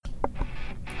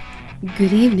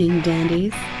Good evening,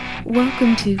 dandies.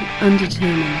 Welcome to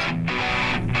Undetermined,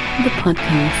 the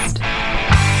podcast.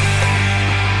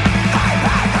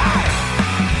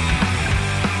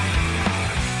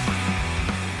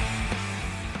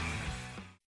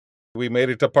 We made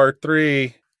it to part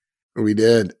 3. We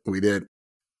did.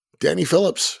 Danny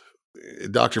Phillips,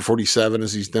 Dr. 47,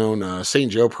 as he's known,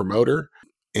 St. Joe promoter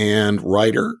and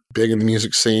writer, big in the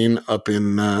music scene up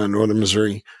in northern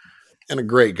Missouri, and a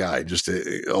great guy, just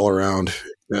all around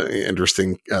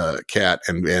interesting cat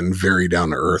and very down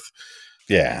to earth.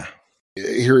 Yeah.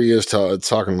 Here he is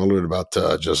talking a little bit about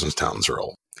Justin Townes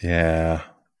Earl. Yeah.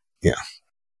 Yeah.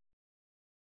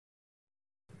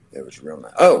 That was real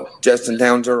nice. Oh, Justin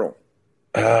Townes Earl.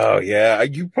 Oh, yeah.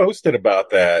 You posted about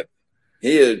that.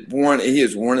 He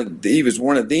was one of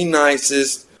the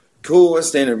nicest,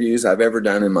 coolest interviews I've ever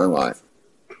done in my life.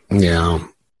 Yeah.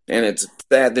 And it's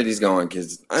sad that he's gone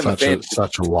because I'm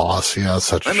such a loss. Yeah,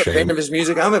 such a shame. I'm a fan of his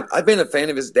music. I've been a fan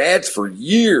of his dad's for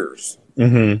years.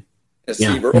 Mm-hmm. A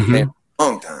Steve Earle fan for a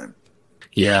long time.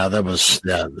 Yeah, that was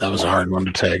a hard one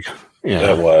to take. Yeah,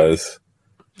 that was.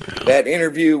 That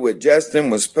interview with Justin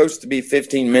was supposed to be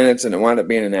 15 minutes, and it wound up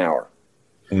being an hour.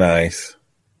 Nice.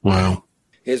 Wow.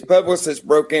 His publicist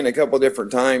broke in a couple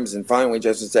different times, and finally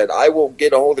Justin said, "I will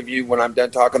get a hold of you when I'm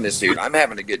done talking to this dude. I'm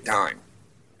having a good time."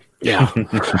 Yeah.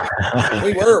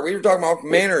 we were talking about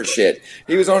manner shit.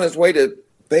 He was on his way to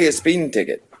pay a speeding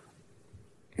ticket.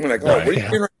 I'm like, what are you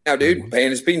doing right now, dude?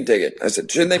 Paying a speeding ticket. I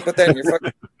said, shouldn't they put that in your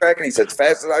fucking track? And he said, as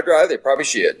fast as I drive, they probably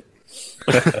should.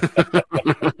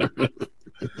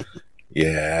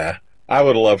 Yeah. I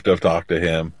would love to have talked to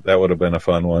him. That would have been a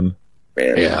fun one.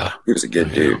 Man, yeah. He was a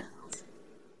good dude.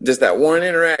 Just that one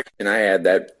interaction I had,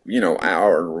 that,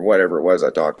 hour or whatever it was I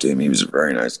talked to him. He was a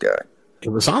very nice guy. It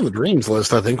was on the dreams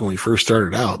list, I think, when we first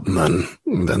started out, and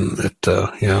then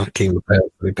it came to pass.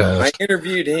 It passed. I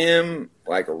interviewed him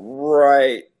like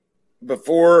right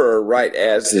before or right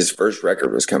as his first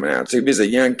record was coming out. So he was a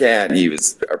young cat, and he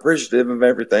was appreciative of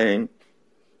everything.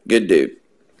 Good dude.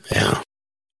 Yeah.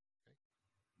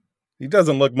 He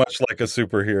doesn't look much like a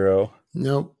superhero.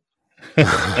 Nope.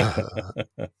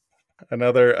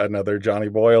 Another Johnny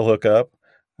Boyle hookup.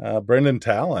 Brendan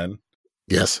Talon.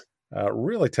 Yes.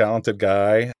 Really talented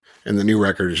guy. And the new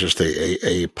record is just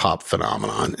a pop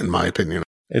phenomenon, in my opinion.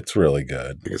 It's really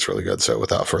good. I think it's really good. So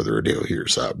without further ado,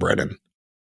 here's Brendan.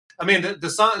 I mean,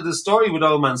 the story with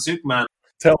Old Man Superman.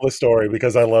 Tell the story,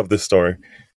 because I love this story.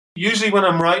 Usually when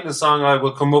I'm writing a song, I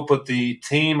will come up with the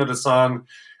theme of the song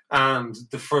and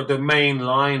for the main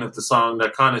line of the song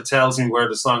that kind of tells me where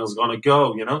the song is going to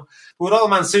go, But with Old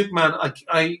Man Superman,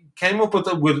 I came up with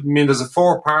there's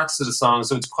 4 parts to the song,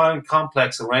 so it's quite a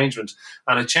complex arrangement,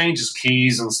 and it changes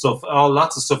keys and stuff,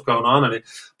 lots of stuff going on in it.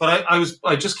 But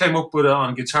I just came up with it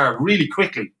on guitar really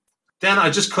quickly. Then I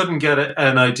just couldn't get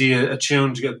an idea, a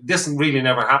tune together. This really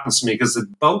never happens to me because they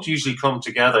both usually come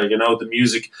together, the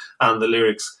music and the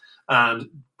lyrics.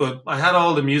 But I had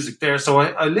all the music there, so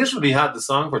I literally had the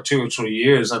song for 2 or 3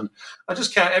 years, and I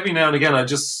just can't, every now and again I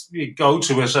just go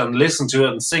to it and listen to it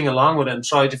and sing along with it and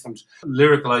try different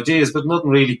lyrical ideas, but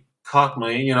nothing really caught my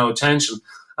attention.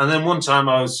 And then one time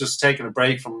I was just taking a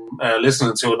break from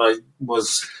listening to it, and I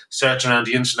was searching around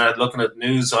the internet looking at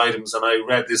news items, and I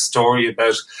read this story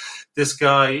about this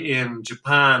guy in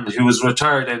Japan who was a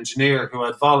retired engineer who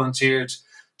had volunteered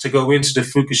to go into the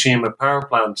Fukushima power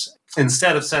plant.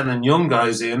 Instead of sending young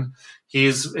guys in,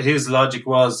 his logic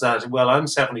was that, well, I'm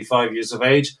 75 years of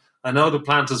age. I know the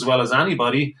plant as well as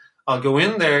anybody. I'll go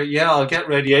in there. Yeah, I'll get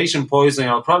radiation poisoning.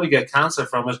 I'll probably get cancer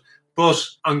from it. But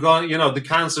I'm going, the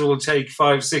cancer will take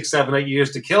 5, 6, 7, 8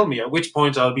 years to kill me, at which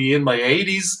point I'll be in my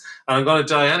 80s and I'm going to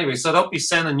die anyway. So don't be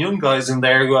sending young guys in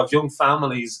there who have young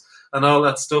families and all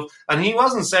that stuff. And he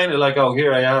wasn't saying it like, oh,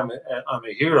 here I am, I'm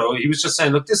a hero. He was just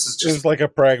saying, look, this is just... It was like a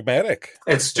pragmatic.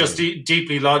 It's just a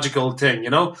deeply logical thing,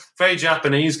 Very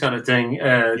Japanese kind of thing,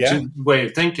 way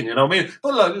of thinking, I mean,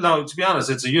 but no, to be honest,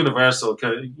 it's a universal,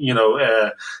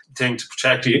 thing to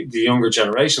protect the younger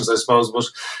generations, I suppose. But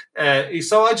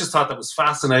so I just thought that was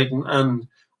fascinating. And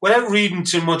without reading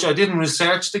too much, I didn't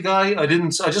research the guy. I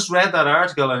just read that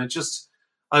article, and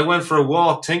I went for a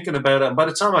walk thinking about it, and by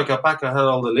the time I got back, I had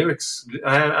all the lyrics.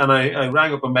 I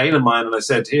rang up a mate of mine and I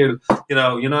said, "Here, you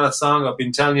know that song I've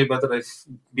been telling you about that I've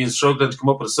been struggling to come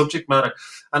up with a subject matter."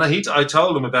 And I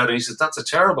told him about it. And he said, "That's a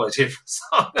terrible idea for a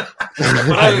song."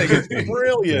 I think it's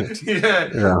brilliant.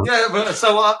 Yeah. But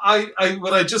so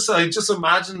I just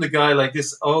imagine the guy like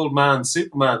this old man,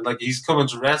 Superman, like he's coming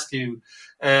to rescue.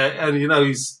 And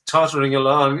he's tottering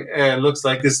along, looks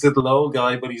like this little old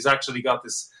guy, but he's actually got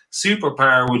this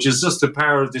superpower, which is just the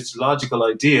power of this logical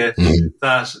idea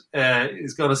that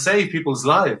is going to save people's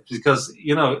lives. Because,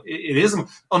 you know, it isn't.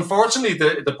 Unfortunately,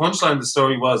 the punchline of the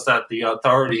story was that the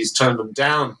authorities turned them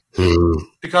down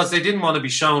because they didn't want to be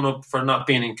shown up for not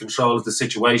being in control of the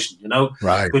situation, you know,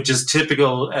 Right. which is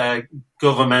typical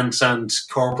government and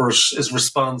corporate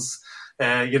response.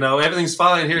 You know, everything's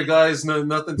fine here, guys.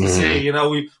 Nothing to see. You know,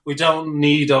 we don't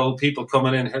need old people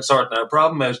coming in here sorting our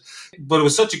problem out. But it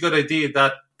was such a good idea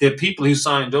that the people who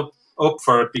signed up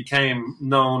for it became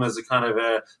known as a kind of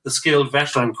the skilled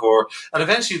veteran corps. And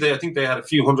eventually, I think they had a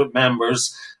few hundred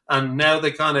members. And now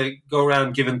they kind of go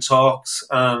around giving talks.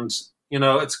 And, you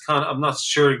know, it's kind of, I'm not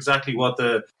sure exactly what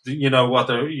their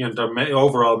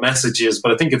overall message is,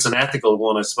 but I think it's an ethical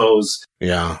one, I suppose.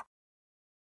 Yeah.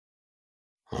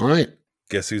 All right.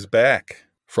 Guess who's back?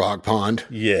 Frog Pond.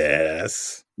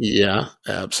 Yes. Yeah,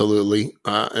 absolutely.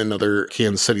 Another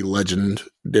Kansas City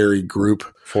legendary group.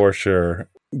 For sure.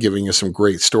 Giving us some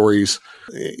great stories,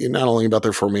 not only about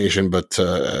their formation, but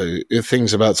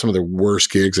things about some of the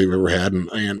worst gigs they've ever had.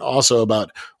 And also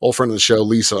about old friend of the show,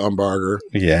 Lisa Umbarger.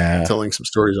 Yeah. Telling some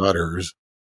stories about hers.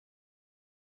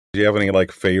 Do you have any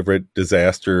like favorite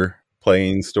disaster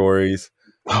playing stories?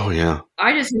 Oh, yeah.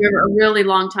 I just remember a really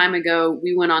long time ago,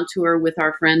 we went on tour with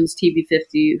our friends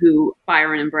TB50, who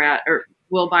Byron and Brad, or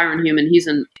Will Byron Human, he's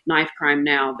in Knife Crime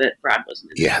now, but Brad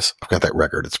wasn't in. Yes, I've got that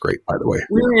record. It's great, by the way.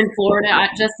 We were in Florida.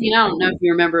 Justine, I don't know if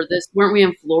you remember this. Weren't we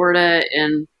in Florida?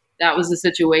 And that was the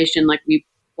situation. Like, we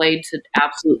played to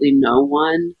absolutely no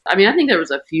one. I mean, I think there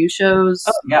was a few shows.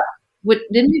 Oh, yeah.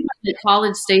 Didn't we go to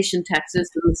College Station, Texas,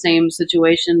 and the same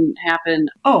situation happened?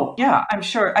 Oh, yeah, I'm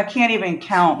sure. I can't even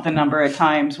count the number of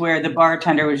times where the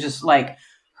bartender was just like,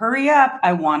 hurry up,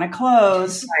 I want to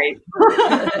close. Right.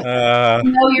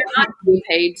 No, you're not being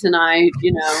paid tonight,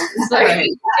 you know. It's like, Right.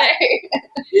 okay.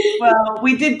 Well,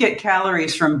 we did get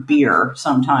calories from beer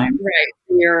sometimes.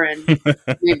 Right. Beer and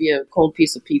maybe a cold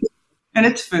piece of pizza. And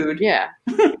it's food. Yeah.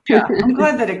 Yeah. I'm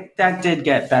glad that that did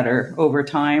get better over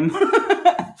time.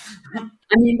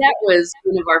 I mean, that was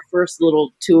one of our first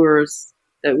little tours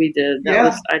that we did. That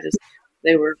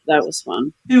was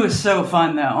fun. It was so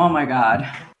fun, though. Oh, my God.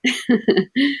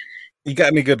 You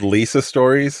got any good Lisa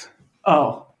stories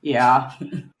Oh, yeah.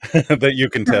 that you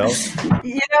can tell?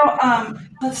 You know,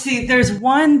 let's see. There's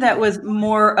one that was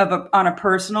more of on a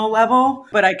personal level,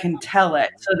 but I can tell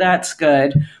it. So that's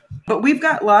good. But we've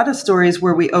got a lot of stories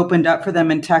where we opened up for them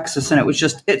in Texas, and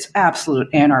it's absolute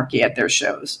anarchy at their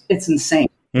shows. It's insane.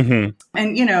 Mm-hmm.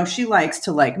 And, you know, she likes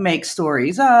to like make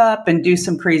stories up and do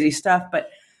some crazy stuff. But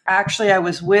actually, I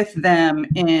was with them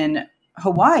in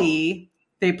Hawaii.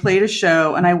 They played a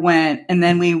show and I went, and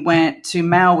then we went to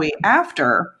Maui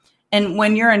after. And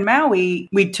when you're in Maui,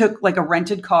 we took like a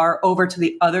rented car over to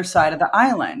the other side of the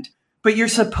island. But you're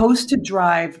supposed to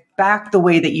drive back the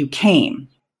way that you came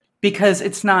because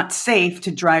it's not safe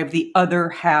to drive the other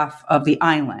half of the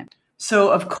island.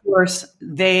 So, of course,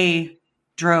 they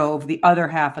drove the other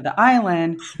half of the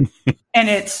island, and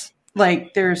it's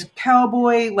like there's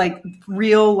cowboy, like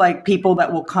real like people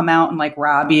that will come out and like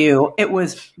rob you. It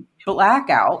was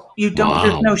blackout.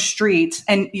 There's no streets,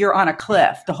 and you're on a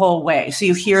cliff the whole way, so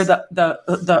you hear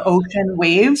the ocean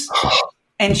waves.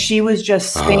 And she was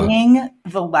just singing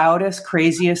the loudest,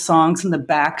 craziest songs in the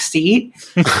back seat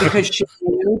because she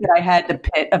knew that I had the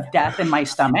pit of death in my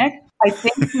stomach. I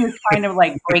think she was trying to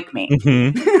like break me.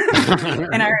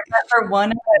 Mm-hmm. And I remember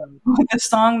one of the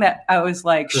song that I was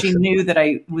like, she knew that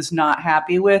I was not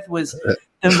happy with was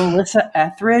the Melissa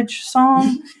Etheridge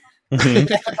song.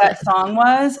 That song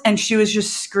was, and she was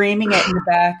just screaming it in the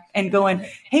back and going,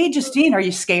 "Hey, Justine, are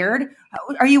you scared?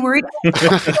 Are you worried?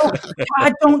 Oh,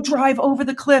 God, don't drive over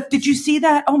the cliff. Did you see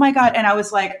that? Oh my God." And I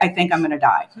was like, I think I'm going to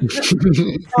die.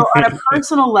 So on a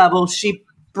personal level, she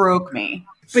broke me.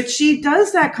 But she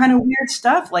does that kind of weird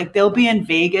stuff. Like they'll be in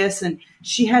Vegas and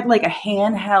she had like a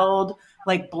handheld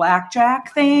like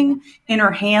blackjack thing in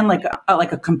her hand, like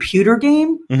a computer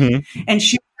game. Mm-hmm. And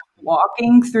she was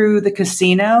walking through the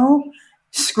casino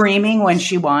screaming when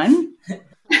she won.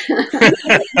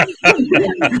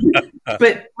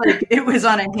 But like it was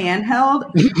on a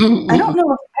handheld. I don't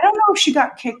know if she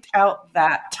got kicked out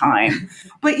that time.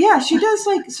 But yeah, she does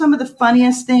like some of the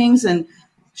funniest things, and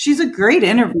she's a great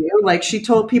interview. Like she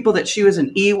told people that she was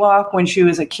an Ewok when she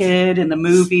was a kid in the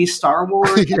movie Star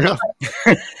Wars. Yeah.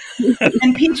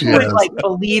 And people would like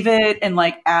believe it and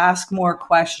like ask more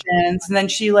questions. And then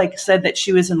she like said that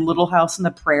she was in Little House on the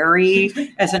Prairie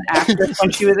as an actress when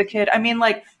she was a kid. I mean,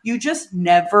 like you just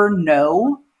never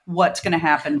know what's going to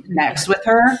happen next with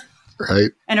her. Right.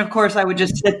 And of course I would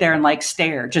just sit there and like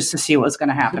stare just to see what was going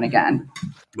to happen again.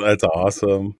 That's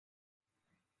awesome.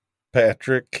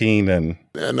 Patrick Keenan.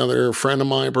 Another friend of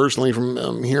mine personally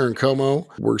from here in Como,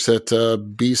 works at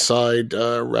B-Side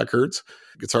Records,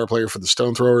 guitar player for the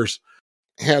Stone Throwers.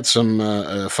 Had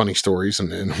some funny stories,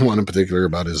 and one in particular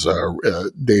about his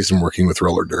days in working with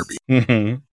roller derby.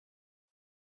 Mm-hmm.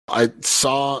 I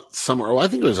saw somewhere, I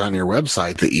think it was on your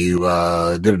website, that you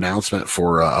did an announcement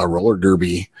for a roller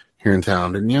derby here in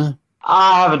town, didn't you?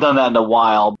 I haven't done that in a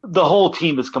while. The whole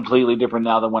team is completely different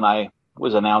now than when I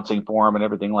was announcing for him and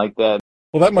everything like that.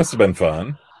 Well, that must have been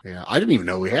fun. Yeah, I didn't even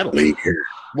know we had a league here.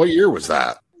 What year was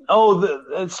that? Oh,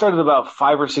 it started about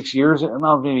 5 or 6 years,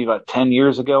 maybe about 10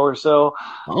 years ago or so.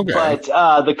 Okay. But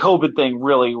the COVID thing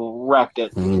really wrecked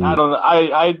it. I don't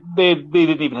know. They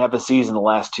didn't even have a season the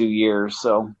last 2 years.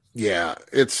 So yeah,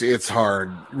 it's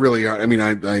hard, really hard. I mean,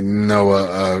 I know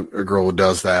a girl who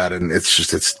does that, and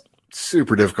it's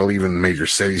super difficult, even in major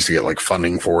cities, to get like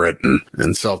funding for it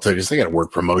and sell tickets. They got to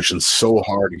work promotions so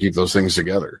hard to keep those things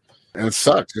together. And it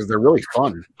sucks because they're really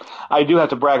fun. I do have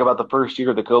to brag about the first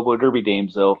year of the Cobo Derby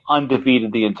Dames, though.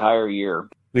 Undefeated the entire year.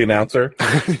 The announcer?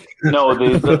 No,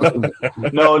 the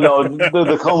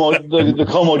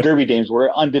Como Derby Dames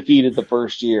were undefeated the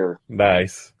first year.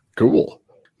 Nice. Cool.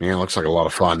 Man, it looks like a lot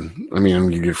of fun. I mean,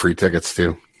 you get free tickets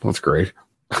too. That's great.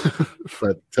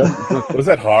 But was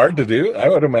that hard to do? I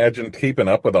would imagine keeping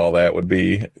up with all that would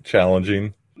be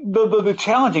challenging. The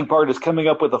challenging part is coming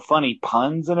up with the funny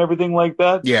puns and everything like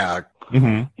that. Yeah.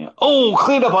 Mm-hmm. Yeah. Oh,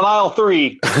 cleaned up on aisle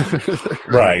 3.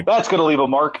 Right. That's going to leave a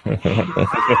mark.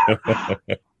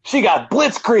 She got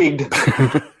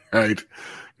blitzkrieged. Right.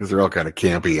 Because they're all kind of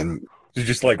campy. And you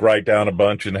just like write down a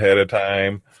bunch ahead of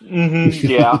time. Mm-hmm.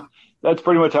 Yeah. That's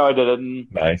pretty much how I did it.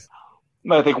 And nice.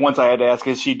 I think once I had to ask,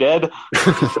 is she dead?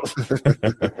 Did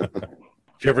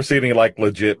you ever see any like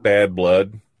legit bad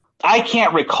blood? I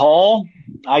can't recall.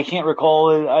 I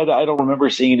don't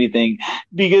remember seeing anything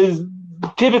because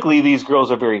typically these girls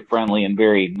are very friendly and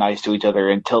very nice to each other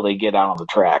until they get out on the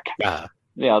track.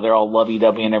 Yeah, they're all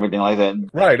lovey-dovey and everything like that.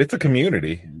 Right, it's a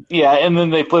community. Yeah, and then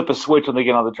they flip a switch when they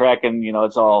get on the track, and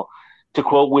it's all, to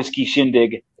quote Whiskey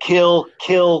Shindig, kill,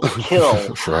 kill, kill.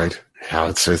 That's right. Yeah,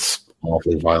 it's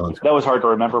awfully violent. That was hard to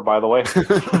remember, by the way.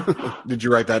 Did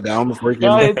you write that down before you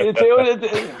came?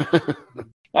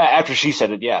 No, after she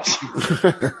said it, yes.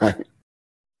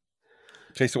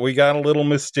 Okay, so we got a little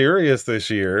mysterious this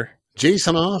year.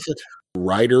 Jason Offutt,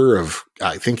 writer of,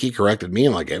 I think he corrected me,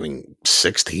 in like having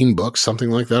 16 books, something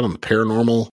like that, on the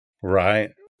paranormal.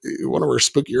 Right. One of our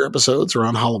spookier episodes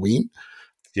around Halloween.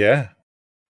 Yeah.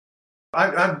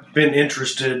 I've been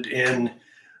interested in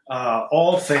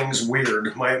all things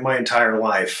weird my entire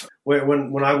life.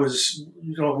 When I was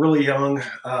really young,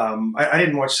 I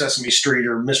didn't watch Sesame Street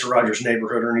or Mr. Rogers'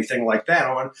 Neighborhood or anything like that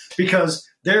on, because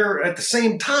at the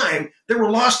same time there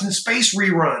were Lost in Space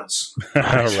reruns.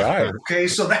 Right. Okay,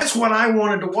 so that's what I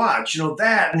wanted to watch.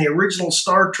 That and the original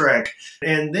Star Trek.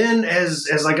 And then as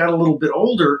I got a little bit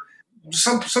older,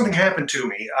 something happened to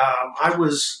me. I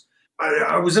was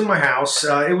in my house.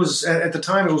 It was at the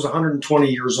time it was 120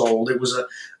 years old. It was a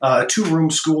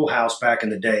 2-room schoolhouse back in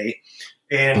the day,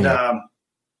 and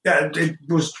it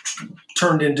was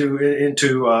turned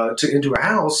into a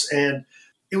house. And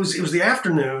it was the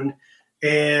afternoon,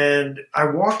 and I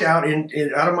walked out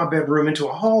out of my bedroom into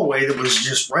a hallway that was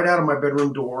just right out of my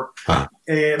bedroom door,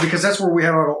 and because that's where we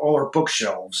had all our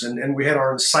bookshelves, and we had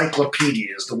our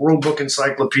encyclopedias. The World Book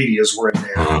encyclopedias were in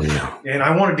there. Oh, yeah. And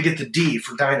I wanted to get the D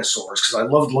for dinosaurs because I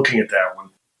loved looking at that one.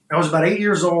 I was about 8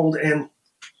 years old, and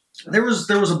there was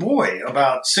a boy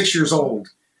about 6 years old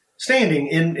standing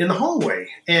in the hallway.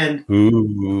 And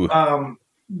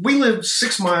we lived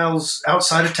 6 miles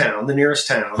outside of town, the nearest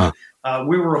town.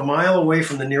 We were a mile away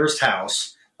from the nearest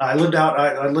house. I lived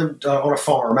on a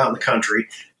farm out in the country,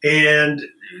 and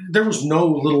there was no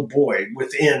little boy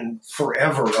within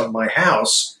forever of my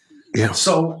house. Yeah.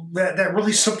 So that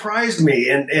really surprised me.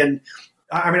 And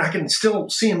I mean, I can still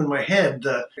see him in my head.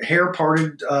 The hair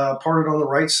parted on the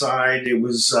right side. It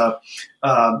was,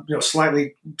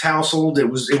 slightly tousled. It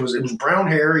was brown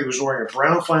hair. He was wearing a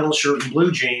brown flannel shirt and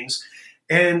blue jeans,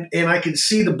 and I could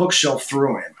see the bookshelf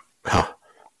through him. Huh.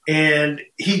 And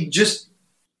he just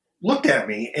looked at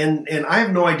me, and I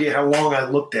have no idea how long I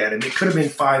looked at him. It could have been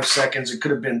 5 seconds. It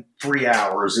could have been 3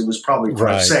 hours. It was probably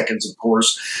 5 seconds, of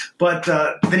course. But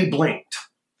then he blinked.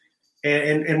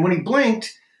 And when he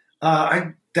blinked,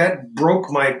 that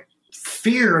broke my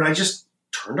fear, and I just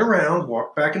turned around,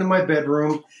 walked back into my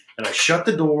bedroom, and I shut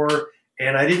the door,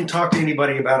 and I didn't talk to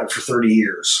anybody about it for 30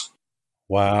 years.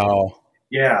 Wow.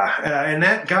 Yeah, and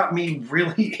that got me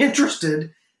really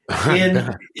interested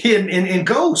in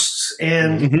ghosts,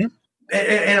 and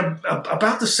And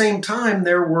about the same time,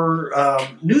 there were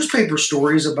newspaper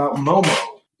stories about Momo.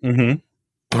 Mm-hmm.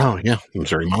 Oh, yeah.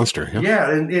 Missouri Monster. Yeah.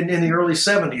 Yeah, in the early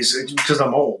 70s, because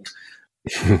I'm old.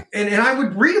 and I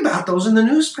would read about those in the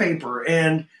newspaper.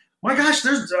 And my gosh,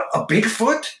 there's a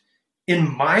Bigfoot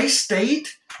in my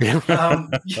state.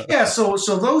 Yeah, so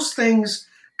those things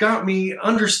got me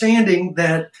understanding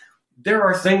that there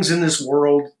are things in this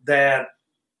world that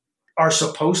are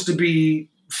supposed to be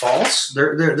false.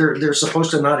 They're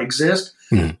supposed to not exist,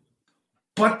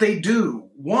 but they do.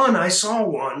 One, I saw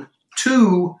one.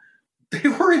 Two, they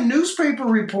were in newspaper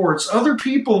reports. Other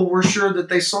people were sure that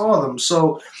they saw them.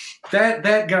 So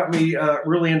that got me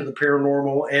really into the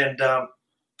paranormal, and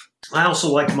I also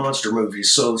like monster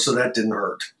movies, so that didn't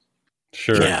hurt.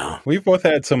 Sure. Yeah. We've both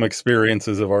had some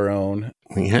experiences of our own.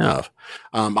 We have.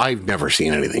 I've never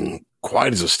seen anything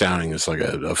quite as astounding as like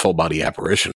a full body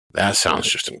apparition. That sounds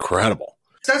just incredible.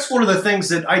 That's one of the things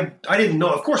that I didn't know.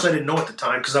 Of course, I didn't know at the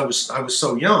time because I was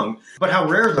so young. But how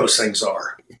rare those things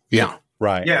are. Yeah.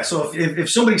 Right. Yeah. So if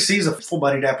somebody sees a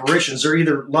full-bodied apparition, they're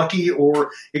either lucky or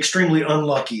extremely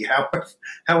unlucky.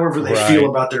 However they feel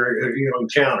about their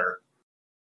encounter.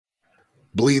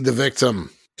 Bleed the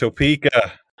victim.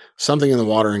 Topeka. Something in the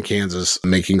water in Kansas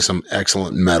making some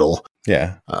excellent metal.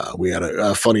 Yeah. We had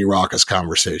a funny raucous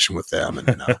conversation with them.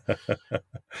 And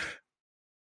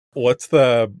what's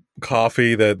the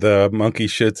coffee that the monkey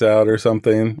shits out or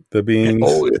something? The beans?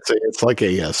 Oh, it's like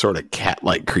a sort of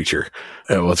cat-like creature.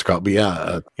 What's it called?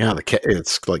 But the cat.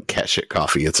 It's like cat shit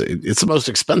coffee. It's the most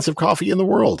expensive coffee in the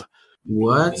world.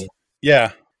 What?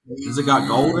 Yeah. Has it got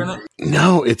gold in it?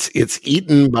 No, it's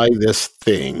eaten by this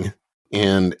thing.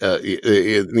 And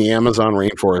in the Amazon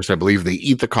rainforest, I believe they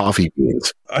eat the coffee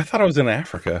beans. I thought it was in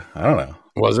Africa. I don't know.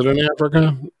 Was it in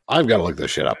Africa? I've got to look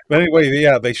this shit up. But anyway,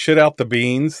 yeah, they shit out the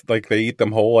beans. Like they eat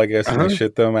them whole, I guess, and they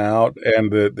shit them out.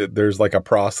 And there's like a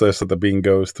process that the bean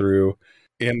goes through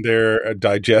in their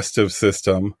digestive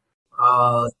system.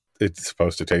 It's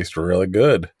supposed to taste really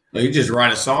good. Well, you just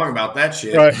write a song about that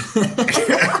shit. Right.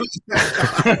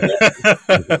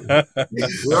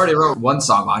 We already wrote one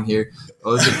song on here.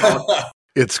 What was it called?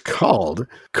 It's called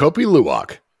Kopi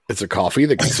Luwak. It's a coffee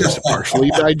that consists of partially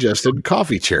digested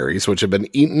coffee cherries, which have been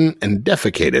eaten and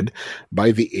defecated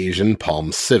by the Asian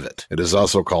palm civet. It is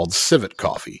also called civet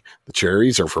coffee. The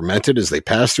cherries are fermented as they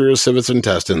pass through a civet's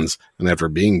intestines, and after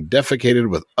being defecated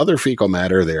with other fecal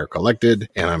matter, they are collected,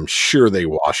 and I'm sure they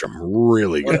wash them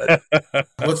really good.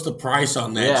 What's the price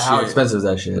on that shit? How expensive is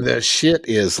that shit? That shit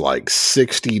is like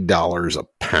 $60 a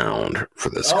pound for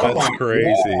this coffee. That's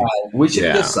crazy. Wow. We should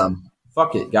get some.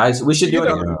 Fuck it, guys. We should do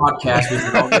another podcast.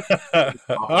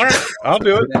 All right, I'll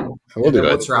do it. We'll do it.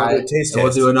 We'll try it. And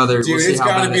we'll do another. Dude, it's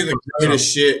got to be the greatest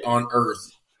shit on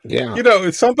earth. Yeah. You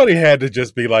know, somebody had to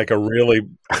just be like a really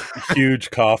huge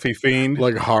coffee fiend.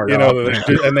 Like hard.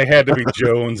 And they had to be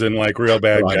Jones and like real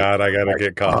bad. Like, God, I got to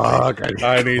get coffee.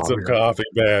 I need some coffee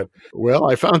bad. Well,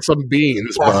 I found some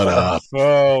beans, but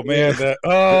oh man,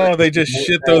 they just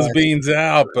shit those beans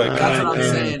out. But that's what I'm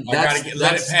saying. Let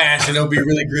it pass and it'll be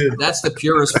really good. That's the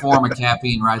purest form of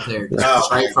caffeine right there.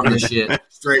 Straight from the shit.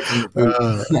 Straight from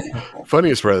the poop.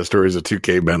 Funniest part of the story is the two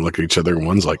cavemen look at each other and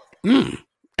one's like,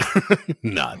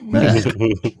 not bad.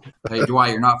 Hey,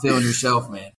 Dwight, you're not feeling yourself,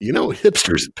 man. You know,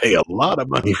 hipsters pay a lot of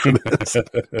money for this.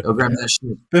 Go grab that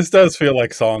shit. This does feel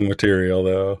like song material,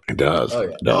 though. It does.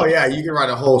 Oh, yeah. You can write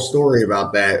a whole story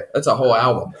about that. That's a whole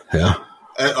album. Yeah.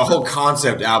 A whole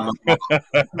concept album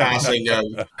passing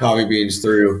coffee beans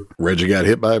through. Reggie got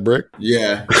hit by a brick?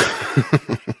 Yeah.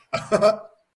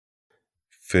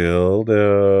 Phil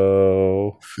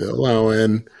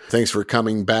Owen. Thanks for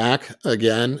coming back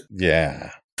again.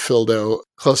 Yeah. Phildo,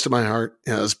 close to my heart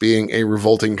as being a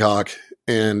revolting cock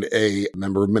and a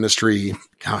member of Ministry.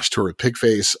 Gosh, tour with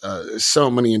Pigface. So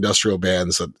many industrial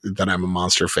bands that I'm a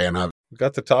monster fan of. We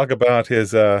got to talk about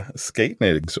his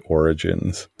Skatenik's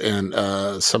origins. And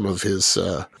some of his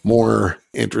more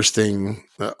interesting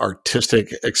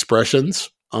artistic expressions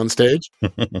on stage.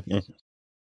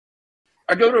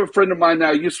 I go to a friend of mine now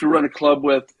I used to run a club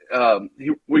with. I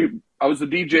was a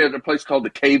DJ at a place called the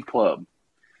Cave Club.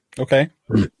 Okay.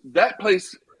 That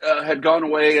place had gone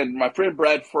away, and my friend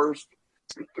Brad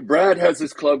has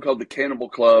this club called the Cannibal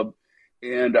Club,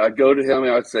 and I go to him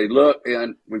and I say, look,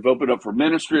 and we've opened up for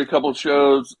Ministry a couple of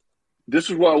shows. This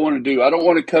is what I want to do. I don't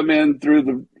want to come in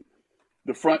through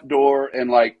the front door and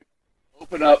like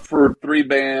open up for 3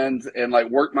 bands and like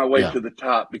work my way to the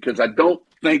top, because I don't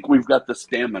think we've got the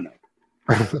stamina.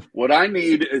 What I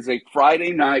need is a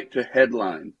Friday night to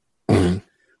headline.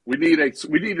 We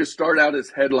need to start out as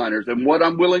headliners. And what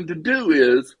I'm willing to do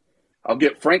is I'll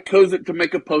get Frank Kozik to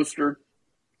make a poster.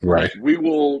 Right. We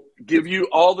will give you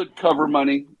all the cover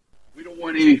money. We don't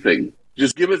want anything.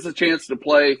 Just give us a chance to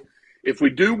play. If we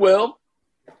do well,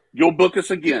 you'll book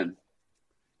us again.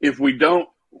 If we don't,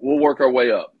 we'll work our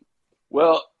way up.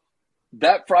 Well,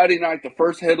 that Friday night, the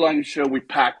first headlining show, we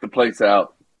packed the place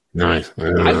out. Nice.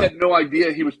 I had no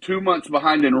idea he was 2 months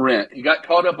behind in rent. He got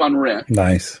caught up on rent.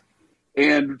 Nice.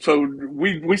 And so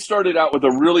we started out with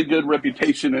a really good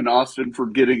reputation in Austin for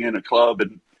getting in a club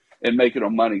and making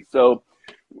them money. So,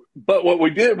 but what we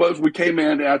did was we came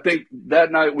in, and I think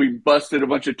that night we busted a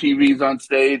bunch of TVs on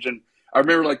stage. And I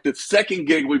remember like the second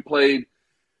gig we played,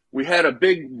 we had a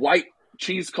big white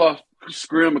cheesecloth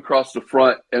scrim across the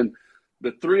front. And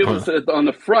the three of us on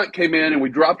the front came in, and we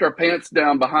dropped our pants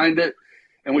down behind it,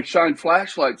 and we shined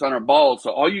flashlights on our balls.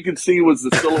 So all you could see was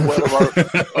the silhouette of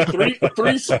our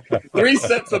three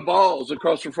sets of balls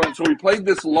across the front. So we played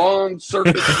this long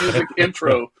circus music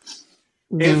intro.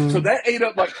 And so that ate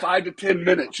up like 5 to 10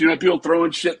 minutes. You know, people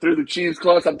throwing shit through the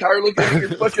cheesecloths. I'm tired of looking at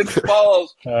your fucking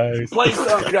balls. Nice. Play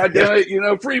something, goddammit, you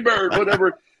know, Freebird,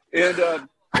 whatever. And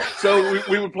so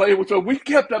we would play. So we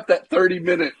kept up that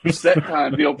 30-minute set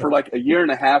time deal for like a year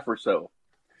and a half or so.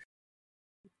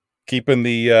 Keeping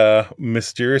the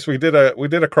mysterious. We did a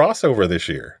crossover this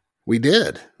year. We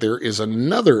did. There is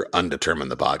another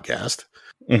Undetermined the podcast.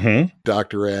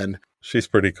 Dr. N. She's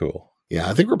pretty cool. Yeah,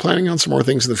 I think we're planning on some more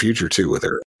things in the future, too, with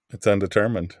her. It's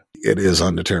Undetermined. It is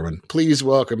Undetermined. Please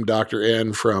welcome Dr.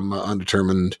 N from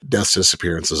Undetermined Deaths,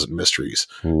 Disappearances, and Mysteries.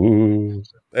 Ooh.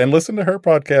 And listen to her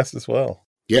podcast as well.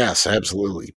 Yes,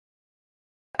 absolutely.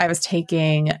 I was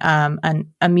taking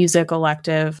a music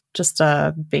elective, just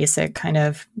a basic kind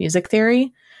of music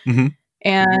theory.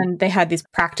 And they had these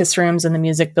practice rooms in the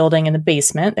music building in the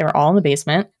basement. They were all in the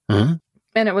basement. And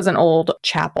it was an old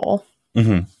chapel.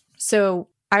 So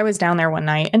I was down there one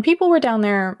night, and people were down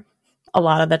there a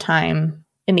lot of the time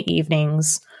in the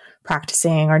evenings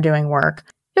practicing or doing work.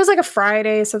 It was like a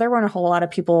Friday, so there weren't a whole lot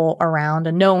of people around,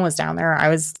 and no one was down there. I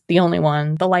was the only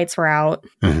one. The lights were out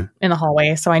in the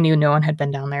hallway, so I knew no one had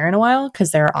been down there in a while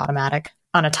because they're automatic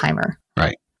on a timer.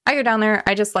 Right. I go down there.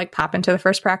 I just like pop into the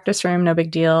first practice room. No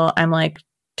big deal. I'm like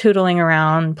tootling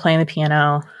around, playing the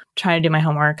piano, trying to do my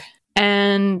homework.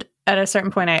 And at a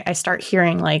certain point, I start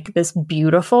hearing like this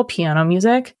beautiful piano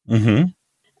music. And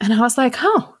I was like,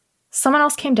 oh, someone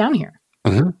else came down here.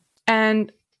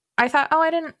 And I thought, oh,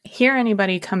 I didn't hear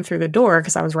anybody come through the door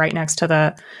because I was right next to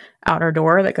the outer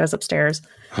door that goes upstairs.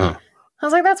 I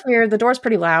was like, that's weird. The door's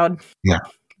pretty loud. Yeah.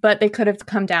 But they could have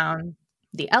come down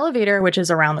the elevator, which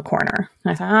is around the corner.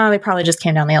 And I thought, oh, they probably just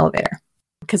came down the elevator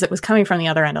because it was coming from the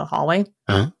other end of the hallway.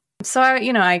 So,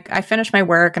 I finished my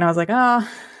work and I was like, oh,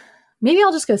 maybe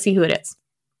I'll just go see who it is.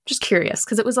 Just curious,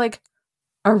 because it was like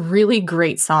a really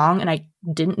great song and I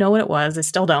didn't know what it was. I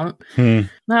still don't. And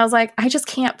I was like, I just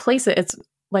can't place it. It's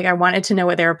like I wanted to know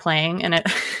what they were playing. And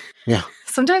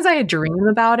sometimes I dream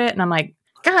about it and I'm like,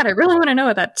 God, I really want to know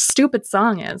what that stupid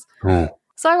song is.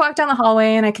 So I walk down the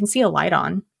hallway and I can see a light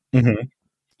on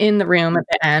in the room at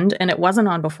the end, and it wasn't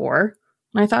on before.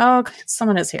 And I thought, oh,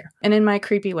 someone is here. And in my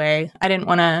creepy way, I didn't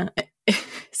want to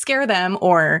scare them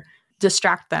or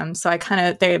distract them. So I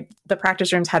the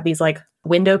practice rooms had these like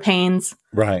window panes,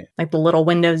 right? Like the little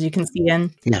windows you can see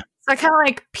in. Yeah. So I kind of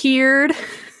like peered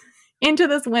into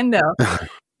this window.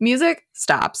 Music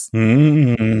stops.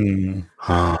 No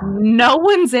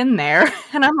one's in there.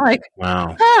 And I'm like,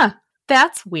 wow,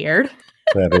 that's weird.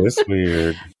 That is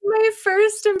weird. My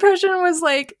first impression was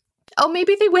like, oh,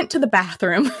 maybe they went to the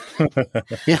bathroom.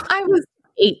 I was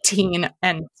 18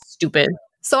 and stupid.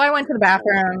 So I went to the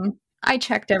bathroom. I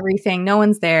checked everything. No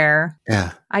one's there.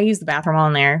 Yeah. I used the bathroom all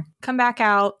in there. Come back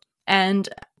out, and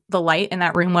the light in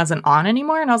that room wasn't on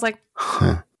anymore. And I was like,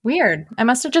 weird. I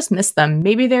must have just missed them.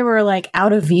 Maybe they were like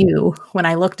out of view when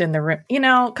I looked in the room,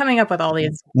 coming up with all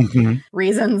these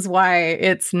reasons why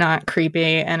it's not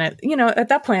creepy. And at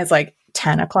that point, it's like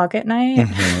 10 o'clock at night.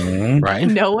 Right.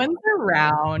 No one's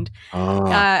around.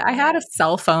 I had a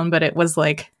cell phone, but it was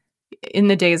like in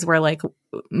the days where like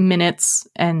minutes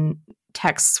and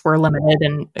texts were limited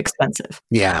and expensive.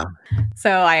 Yeah.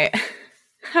 So I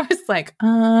was like,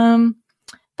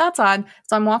 that's odd.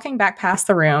 So I'm walking back past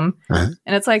the room and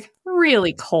it's like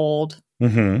really cold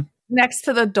next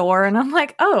to the door. And I'm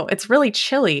like, oh, it's really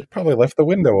chilly. Probably left the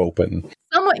window open.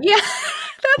 That's what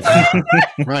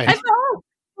right. I thought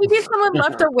maybe someone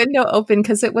left a window open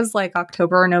because it was like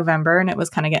October or November and it was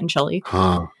kind of getting chilly.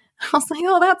 I was like,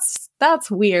 oh,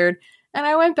 that's weird. And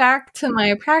I went back to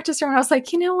my practice room and I was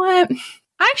like, you know what?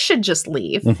 I should just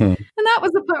leave. And that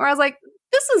was the point where I was like,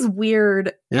 this is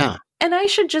weird. Yeah. And I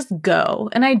should just go.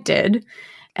 And I did.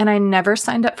 And I never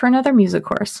signed up for another music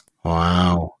course.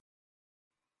 Wow.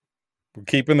 We're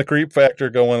keeping the creep factor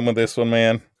going with this one,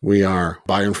 man. We are.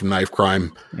 Byron from Knife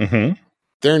Crime. Mm-hmm.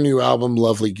 Their new album,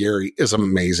 Lovely Gary, is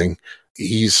amazing.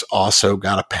 He's also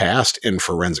got a past in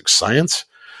forensic science,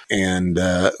 and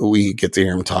we get to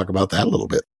hear him talk about that a little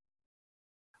bit.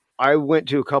 I went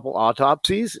to a couple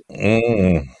autopsies,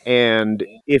 and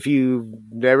if you've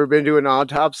never been to an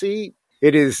autopsy,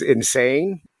 it is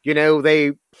insane. You know,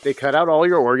 they cut out all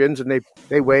your organs, and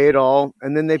they weigh it all,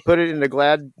 and then they put it in a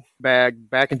Glad bag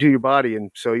back into your body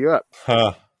and sew you up.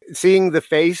 Huh. Seeing the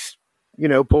face, you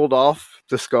know, pulled off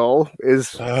the skull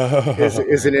is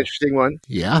an interesting one.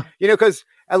 Yeah. You know, because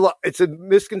it's a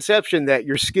misconception that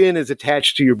your skin is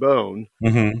attached to your bone.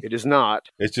 Mm-hmm. It is not.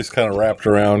 It's just kind of wrapped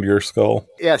around your skull.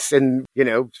 Yes, and you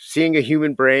know, seeing a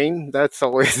human brain, that's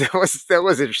always that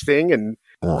was interesting. And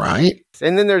right.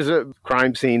 And then there's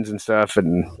crime scenes and stuff.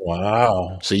 And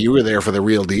wow. So you were there for the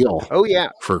real deal. Oh yeah.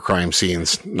 For crime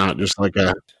scenes, not just like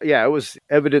a. Yeah, it was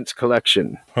evidence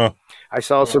collection. Huh. I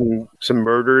saw some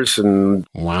murders and.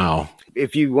 Wow.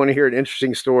 If you want to hear an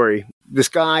interesting story, this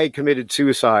guy committed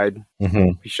suicide.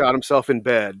 Mm-hmm. He shot himself in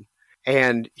bed,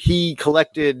 and he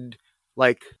collected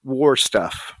like war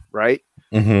stuff, right?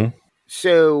 Mm-hmm.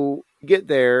 So get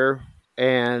there,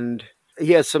 and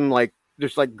he has some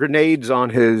there's grenades on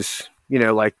his, you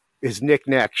know, like his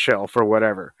knick-knack shelf or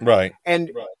whatever. Right. And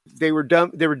they were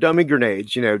dummy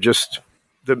grenades, you know, just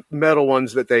the metal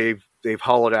ones that they've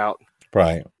hollowed out.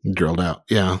 Right. Drilled out.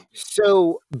 Yeah.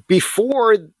 So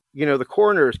before, you know, the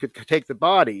coroners could take the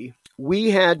body,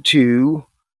 we had to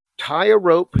tie a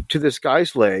rope to this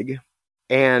guy's leg,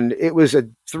 and it was a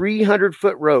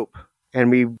 300-foot rope, and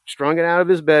we strung it out of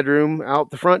his bedroom, out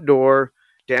the front door,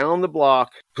 down the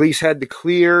block. Police had to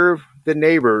clear the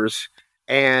neighbors,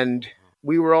 and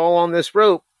we were all on this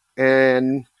rope,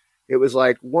 and it was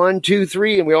like 1, 2,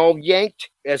 3, and we all yanked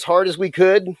as hard as we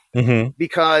could,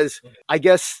 because I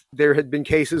guess there had been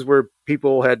cases where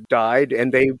people had died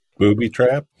and they booby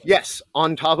trap. Yes,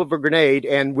 on top of a grenade,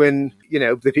 and when, you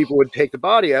know, the people would take the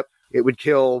body up, it would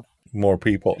kill more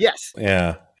people. Yes.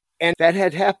 Yeah. And that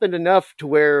had happened enough to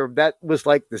where that was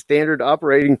like the standard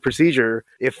operating procedure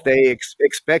if they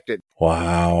expected.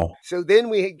 Wow. So then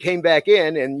we came back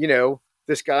in, and, you know,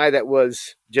 this guy that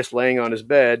was just laying on his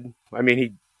bed, I mean,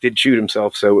 he did shoot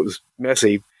himself, so it was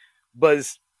messy,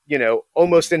 was, you know,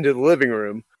 almost into the living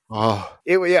room. Oh.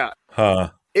 It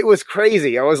was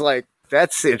crazy. I was like,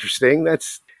 that's interesting. That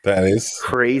is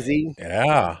crazy.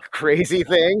 Yeah. Crazy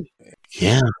thing.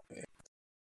 Yeah.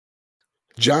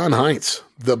 John Heinz,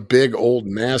 the big old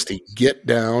nasty get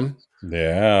down.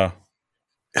 Yeah.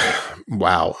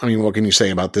 Wow. I mean, what can you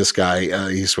say about this guy?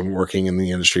 He's been working in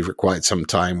the industry for quite some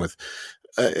time with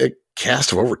a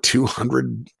cast of over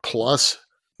 200 plus.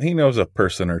 He knows a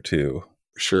person or two.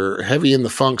 Sure. Heavy in the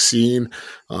funk scene.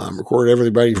 Recorded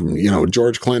everybody from, you know,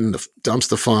 George Clinton to Dumps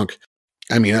the Funk.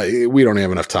 I mean, we don't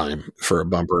have enough time for a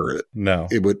bumper. No.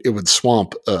 It would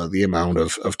swamp the amount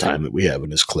of time that we have in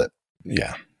this clip.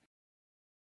 Yeah.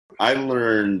 I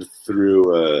learned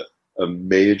through a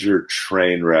major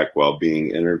train wreck while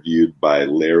being interviewed by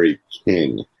Larry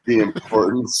King the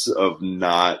importance of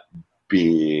not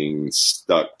being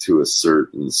stuck to a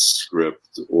certain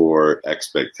script or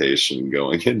expectation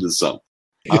going into something.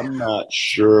 I'm not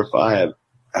sure if I have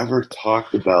ever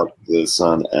talked about this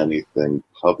on anything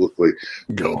publicly.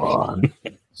 Go on.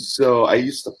 So I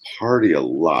used to party a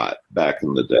lot back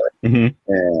in the day.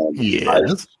 Mm-hmm. And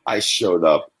yes. I showed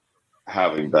up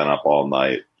having been up all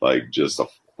night, like just a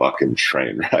fucking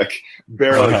train wreck.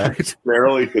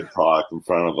 Barely could talk in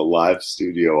front of a live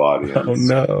studio audience. Oh,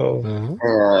 no.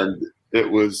 And it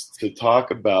was to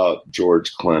talk about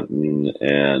George Clinton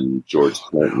and George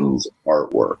Clinton's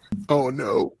artwork. Oh,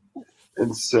 no.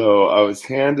 And so I was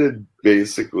handed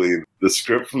basically the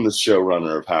script from the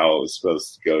showrunner of how it was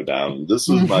supposed to go down. This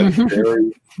was my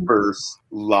very first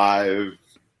live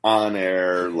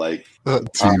on-air, like,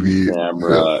 TV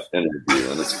camera interview.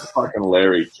 And it's fucking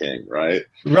Larry King, right?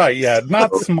 Right, yeah.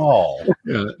 Not small.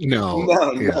 No.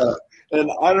 And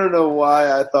I don't know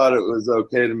why I thought it was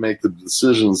okay to make the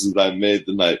decisions that I made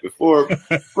the night before,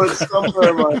 but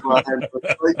somewhere in my mind,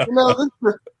 like, you know,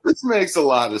 this makes a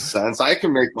lot of sense. I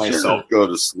can make myself go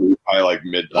to sleep by like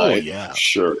midnight. Oh, yeah.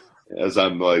 Sure. As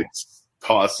I'm like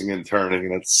tossing and turning,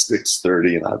 and it's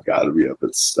 6:30, and I've got to be up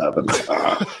at 7.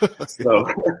 So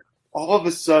all of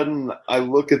a sudden, I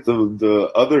look at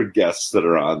the other guests that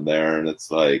are on there, and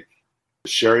it's like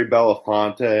Sherry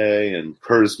Belafonte and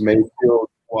Curtis Mayfield.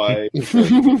 White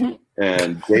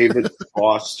and David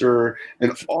Foster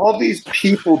and all these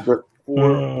people that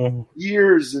for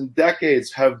years and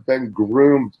decades have been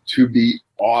groomed to be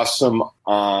awesome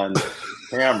on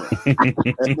camera. And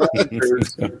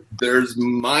then there's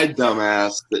my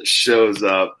dumbass that shows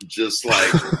up just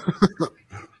like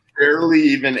barely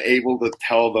even able to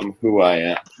tell them who I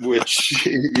am, which,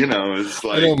 you know, is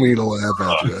like... I don't mean to laugh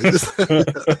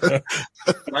at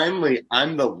you. Finally,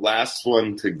 I'm the last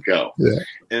one to go. Yeah.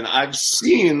 And I've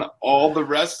seen all the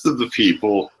rest of the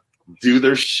people do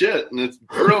their shit, and it's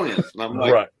brilliant. And I'm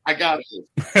like, I got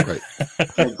this. Right.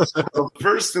 And so the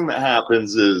first thing that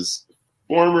happens is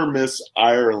former Miss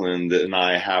Ireland and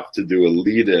I have to do a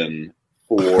lead-in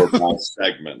for my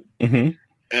segment. Mm-hmm.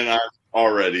 And I'm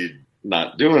already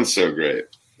not doing so great.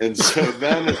 And so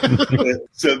then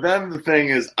the thing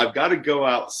is, I've got to go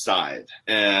outside.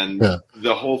 And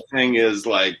the whole thing is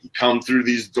like, come through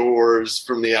these doors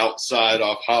from the outside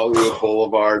off Hollywood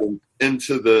Boulevard and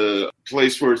into the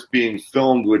place where it's being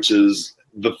filmed, which is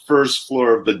the first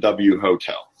floor of the W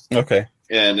Hotel. Okay.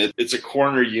 And it's a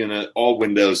corner unit, all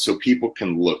windows, so people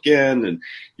can look in and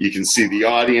you can see the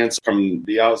audience from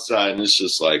the outside. And it's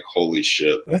just like, holy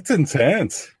shit. That's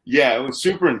intense. Yeah, it was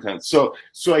super intense. So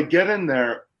I get in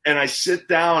there and I sit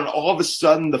down. All of a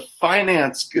sudden, the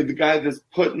guy that's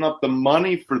putting up the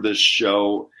money for this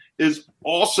show is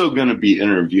also going to be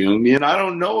interviewing me. And I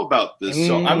don't know about this.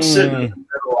 So I'm sitting in the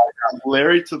middle. I got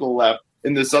Larry to the left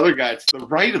and this other guy to the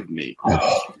right of me.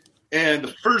 And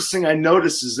the first thing I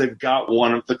notice is they've got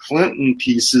one of the Clinton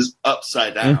pieces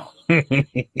upside down. And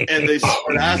they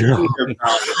start asking me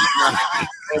about it.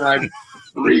 And I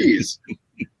freeze.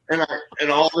 And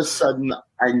all of a sudden,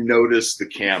 I notice the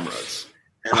cameras.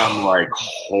 And I'm like,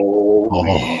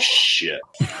 holy shit.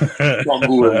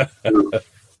 Fumbling through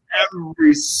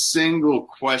every single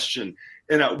question.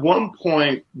 And at one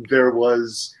point, there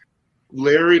was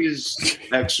Larry's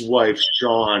ex-wife,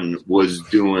 Sean, was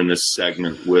doing a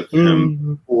segment with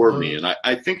him for me. And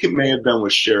I think it may have been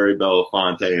with Sherry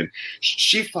Belafonte. And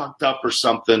she fucked up or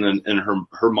something in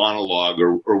her monologue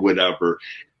or whatever.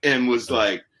 And was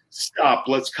like, stop,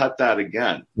 let's cut that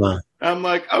again. I'm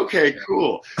like, okay,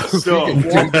 cool. So at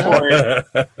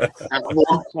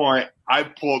one point, I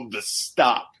pulled the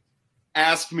stop.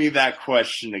 Ask me that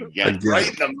question again. Right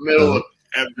in the middle of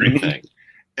everything.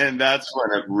 And that's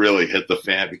when it really hit the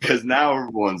fan, because now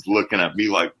everyone's looking at me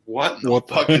like, what the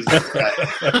fuck is this guy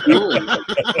doing?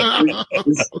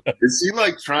 Like, is he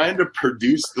like trying to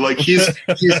produce? Like he's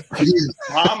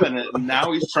prominent and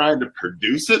now he's trying to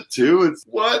produce it too. It's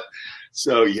what?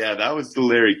 So yeah, that was the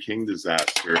Larry King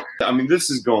disaster. I mean, this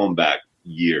is going back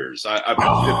years.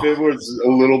 If it was a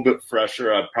little bit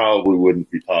fresher, I probably wouldn't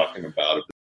be talking about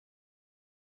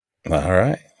it. All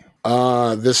right.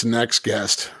 This next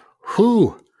guest,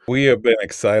 who? We have been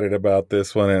excited about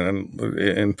this one, and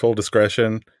in full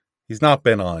discretion, he's not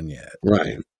been on yet.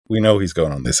 Right. We know he's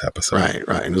going on this episode.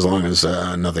 Right. As long as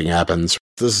nothing happens.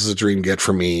 This is a dream get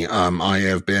for me. I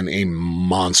have been a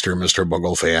monster Mr.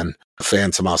 Bungle fan,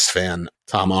 Phantomas fan,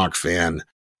 Tomahawk fan.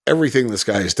 Everything this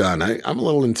guy's done, I'm a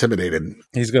little intimidated.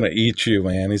 He's going to eat you,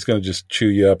 man. He's going to just chew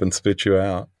you up and spit you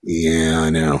out. Yeah, I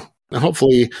know.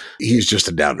 Hopefully, he's just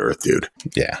a down-to-earth dude.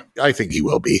 Yeah. I think he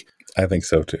will be. I think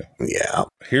so, too. Yeah.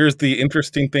 Here's the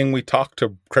interesting thing we talked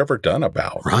to Trevor Dunn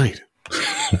about. Right.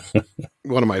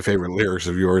 One of my favorite lyrics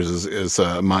of yours is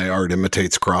my art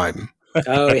imitates crime.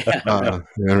 Oh, yeah.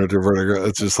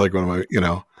 It's just like one of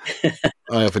my,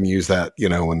 I often use that,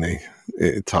 when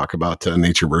they talk about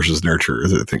nature versus nurture,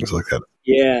 things like that.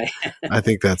 Yeah. I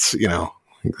think that's,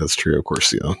 that's true. Of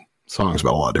course, songs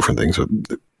about a lot of different things,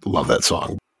 but love that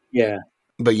song. Yeah.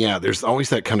 But yeah, there's always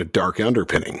that kind of dark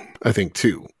underpinning, I think,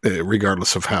 too,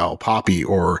 regardless of how poppy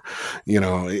or,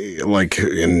 like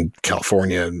in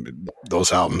California,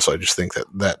 those albums. I just think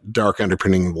that dark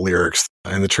underpinning of the lyrics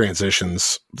and the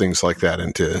transitions, things like that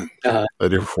into the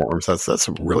different forms, that's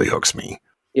what really hooks me.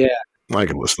 Yeah. I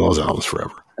could listen to those albums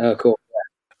forever. Oh, cool.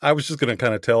 I was just going to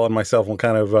kind of tell on myself and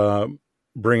kind of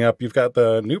bring up, you've got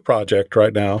the new project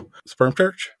right now, Sperm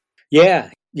Church? Yeah.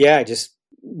 I just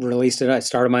released it. I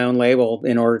started my own label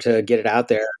in order to get it out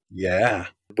there. Yeah.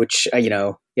 Which,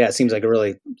 it seems like a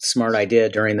really smart idea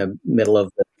during the middle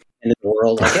of the end of the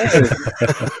world. Like,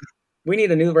 hey, we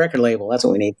need a new record label. That's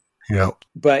what we need. Yeah.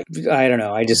 But I don't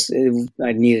know. I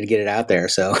needed to get it out there.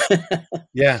 So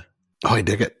yeah. Oh, I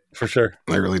dig it. For sure.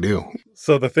 I really do.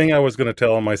 So the thing I was going to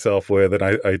tell myself with, and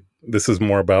I this is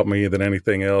more about me than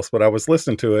anything else, but I was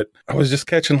listening to it. I was just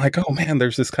catching like, oh man,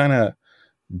 there's this kind of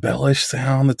bellish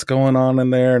sound that's going on in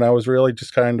there. And I was really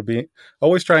just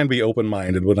always trying to be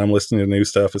open-minded when I'm listening to new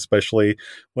stuff, especially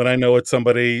when I know it's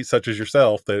somebody such as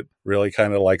yourself that really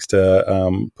kind of likes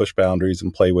to push boundaries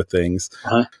and play with things.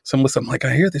 Uh-huh. So I'm like,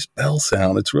 I hear this bell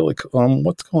sound. It's really cool.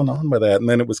 What's going on by that? And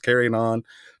then it was carrying on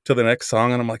to the next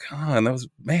song, and I'm like, and that was,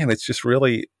 man, it's just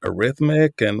really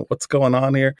rhythmic, and what's going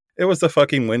on here? It was the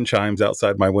fucking wind chimes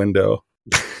outside my window.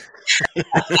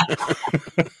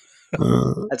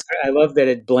 I love that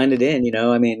it blended in,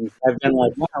 I mean, I've been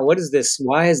like, wow, what is this?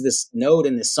 Why is this note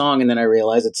in this song? And then I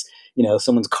realize it's,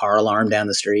 someone's car alarm down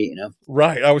the street,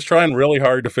 Right. I was trying really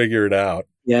hard to figure it out.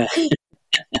 Yeah.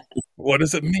 What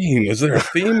does it mean? Is there a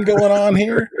theme going on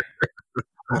here?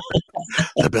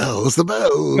 The bells.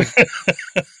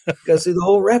 Goes through the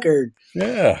whole record.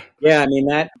 Yeah. Yeah, I mean,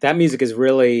 that music is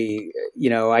really,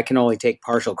 I can only take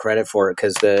partial credit for it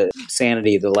because the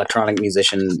Sanity, the electronic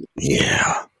musician,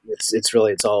 yeah,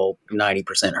 it's all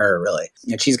 90% her, really.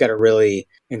 And she's got a really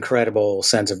incredible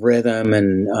sense of rhythm.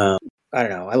 And I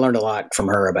don't know, I learned a lot from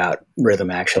her about rhythm,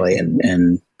 actually,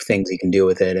 and things you can do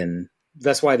with it. And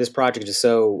that's why this project is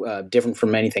so different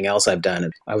from anything else I've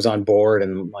done. I was on board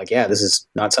and like, yeah, this is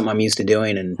not something I'm used to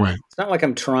doing. And It's not like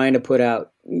I'm trying to put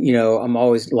out, I'm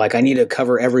always like, I need to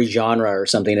cover every genre or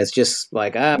something. It's just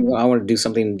like, I want to do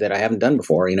something that I haven't done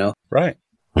before, Right.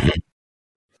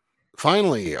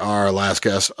 Finally, our last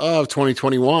guest of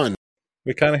 2021.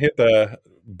 We kind of hit the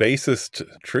bassist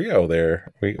trio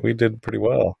there. We did pretty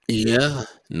well. Yeah,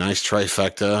 nice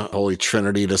trifecta, holy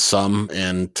trinity to some,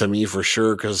 and to me for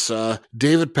sure, because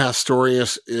David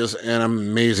Pastorius is an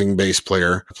amazing bass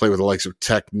player. I play with the likes of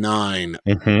Tech Nine,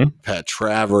 Pat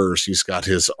Travers. He's got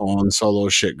his own solo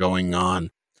shit going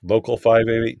on. Local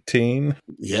 518.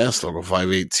 Yes, Local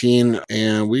 518.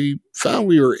 And we found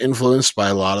we were influenced by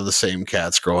a lot of the same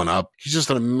cats growing up. He's just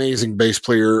an amazing bass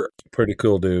player. Pretty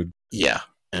cool dude. Yeah.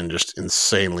 And just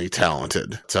insanely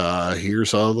talented.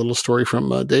 Here's a little story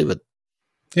from David.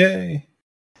 Yay.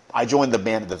 I joined the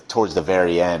band towards the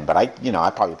very end, but I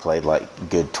probably played like a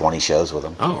good 20 shows with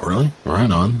them. Oh, really?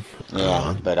 Right on.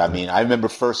 Yeah, but I mean, I remember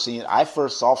I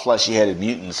first saw Fleshy Headed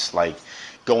Mutants, like,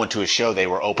 going to a show they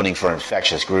were opening for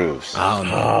Infectious Grooves. Oh,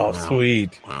 no. Oh, wow.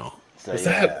 Sweet. Wow. So,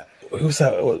 Who's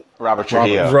that? Robert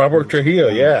Trujillo. Robert Trujillo,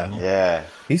 yeah. Yeah.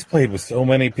 He's played with so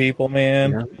many people,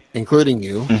 man. Yeah. Including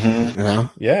you. Mm-hmm.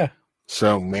 Yeah.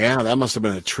 So, man, that must have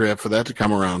been a trip for that to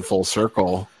come around full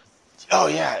circle. Oh,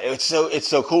 yeah. It's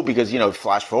so cool because,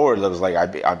 flash forward, it was like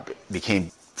I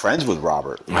became friends with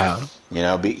Robert. Wow.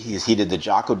 He did the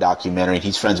Jocko documentary, and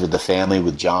he's friends with the family,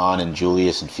 with John and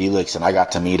Julius and Felix, and I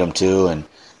got to meet him too, and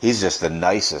he's just the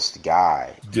nicest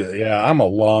guy. Yeah, I'm a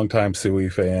longtime Suey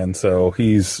fan, so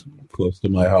he's close to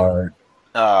my heart.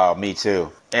 Oh, me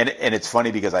too. And it's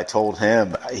funny because I told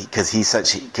him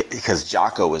because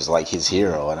Jocko was like his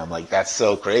hero, and I'm like, that's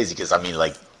so crazy because I mean,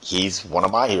 like, he's one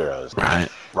of my heroes. Right.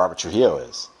 Robert Trujillo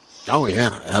is. Oh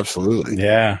yeah, absolutely.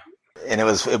 Yeah. And it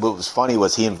was funny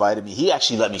was he invited me. He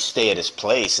actually let me stay at his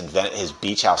place his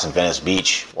beach house in Venice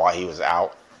Beach while he was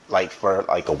out, like for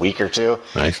like a week or two.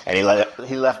 Nice. And he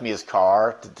left me his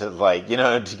car to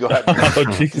go out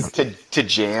to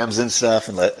jams and stuff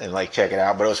and like check it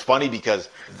out. But it was funny because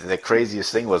the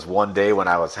craziest thing was one day when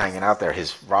I was hanging out there,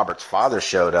 Robert's father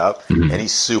showed up, and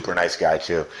he's super nice guy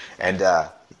too. And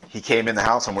he came in the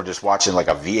house and we're just watching like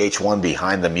a VH1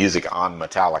 Behind the Music on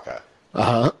Metallica.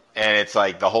 Uh-huh. And it's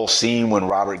like the whole scene when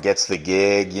Robert gets the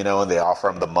gig, and they offer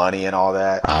him the money and all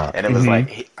that. And it was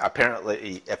like,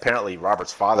 apparently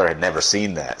Robert's father had never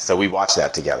seen that. So we watched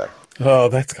that together. Oh,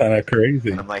 that's kind of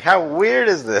crazy. And I'm like, how weird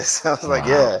is this? I was like,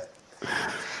 yeah.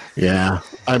 Yeah.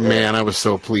 I was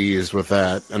so pleased with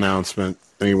that announcement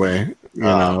anyway.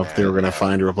 If they were going to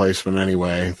find a replacement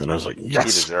anyway, then I was like, yes. He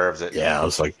deserves it. Yeah, I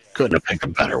was like, couldn't have picked a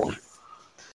better one.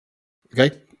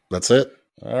 Okay, that's it.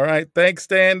 All right. Thanks,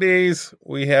 Dandies.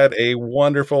 We had a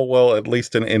wonderful, well, at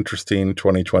least an interesting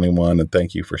 2021, and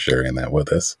thank you for sharing that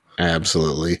with us.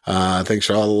 Absolutely. Thanks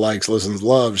for all the likes, listens,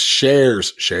 loves,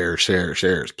 shares. Please share. Share.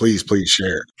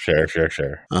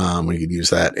 We could use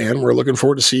that. And we're looking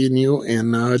forward to seeing you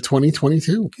in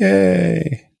 2022.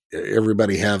 Yay.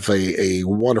 Everybody have a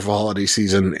wonderful holiday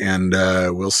season, and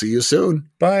we'll see you soon.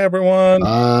 Bye, everyone.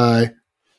 Bye.